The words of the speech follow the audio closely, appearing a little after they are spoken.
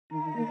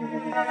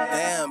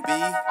Damn, B.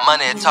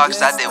 Money talks,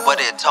 I did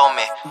what it told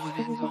me.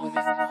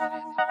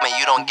 Man,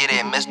 you don't get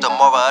it, Mr.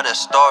 Moral of the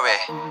story.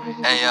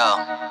 Hey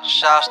yo,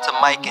 shouts to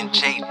Mike and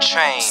J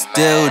Train,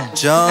 StillJones,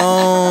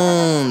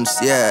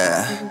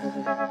 yeah.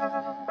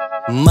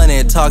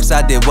 Money talks,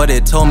 I did what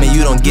it told me.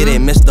 You don't get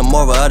it, Mr.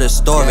 Moral of the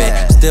story.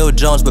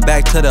 StillJones, but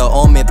back to the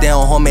old me. If they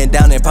don't hold me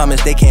down, they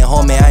promise they can't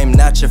hold me. I am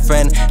not your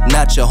friend,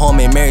 not your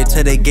homie. Married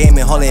to the game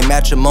and holy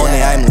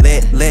matrimony. I'm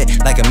lit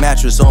like a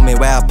mattress on me.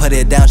 Where I put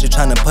it down, she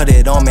tryna put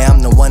it on me. I'm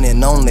the one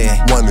and only.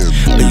 But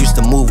used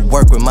to move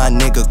work with my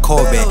nigga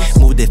Corbett.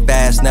 Moved it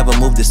fast, never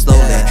moved it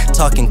slowly.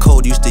 Talking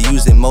code, used to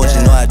use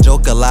emoji. Know I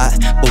joke a lot,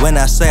 but when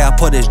I say I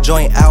put this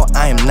joint out,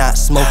 I am not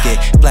smoking.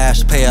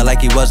 Flash player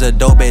like he was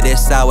Adobe.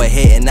 This sour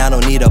hit and I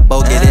don't need a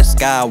bogey. This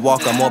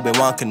Skywalker, I'm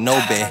Obi-Wan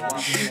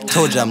Kenobi.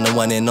 Told you I'm the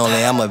one and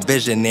only, I'm a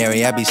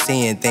visionary. I be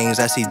seeing things,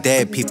 I see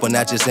dead people,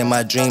 not just in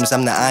my dreams.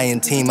 I'm the Iron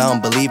Team, I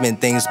don't believe in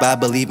things, but I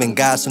believe in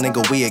God, so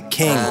nigga, we a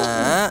king.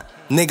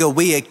 Nigga,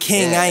 we a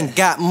king, I ain't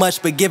got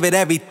much, but give it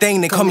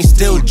everything. They call me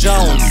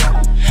StillJones.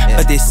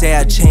 But they say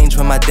I changed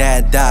when my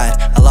dad died.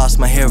 I lost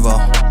my hero.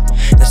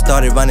 Then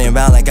started running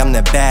around like I'm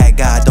the bad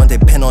guy. Don't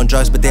depend on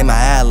drugs, but they my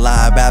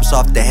ally. Raps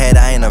off the head,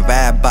 I ain't a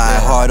rabbi.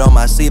 Hard on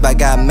my sleeve, I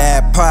got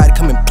mad pride.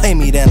 Come and play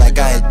me then like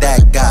I ain't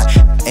that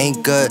guy.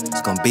 Ain't good,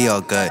 it's gonna be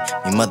all good.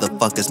 You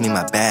motherfuckers mean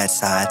my bad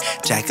side.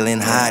 Jacqueline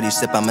Hyde, you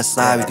sit by my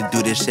side. We can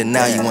do this shit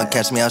now, you wanna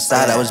catch me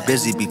outside. I was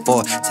busy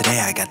before, today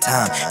I got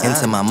time.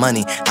 Into my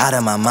money, out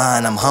of my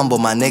mind. I'm humble,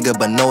 my nigga,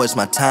 but know it's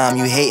my time.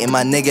 You hating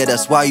my nigga,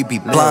 that's why you be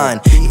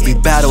blind. If we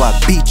battle, I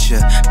beat ya.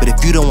 But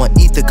if you don't want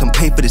ether, come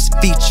pay for this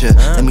feature.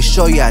 Let me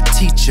show you, I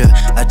teach ya.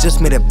 I just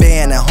made a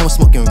band at home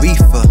smoking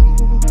reefer.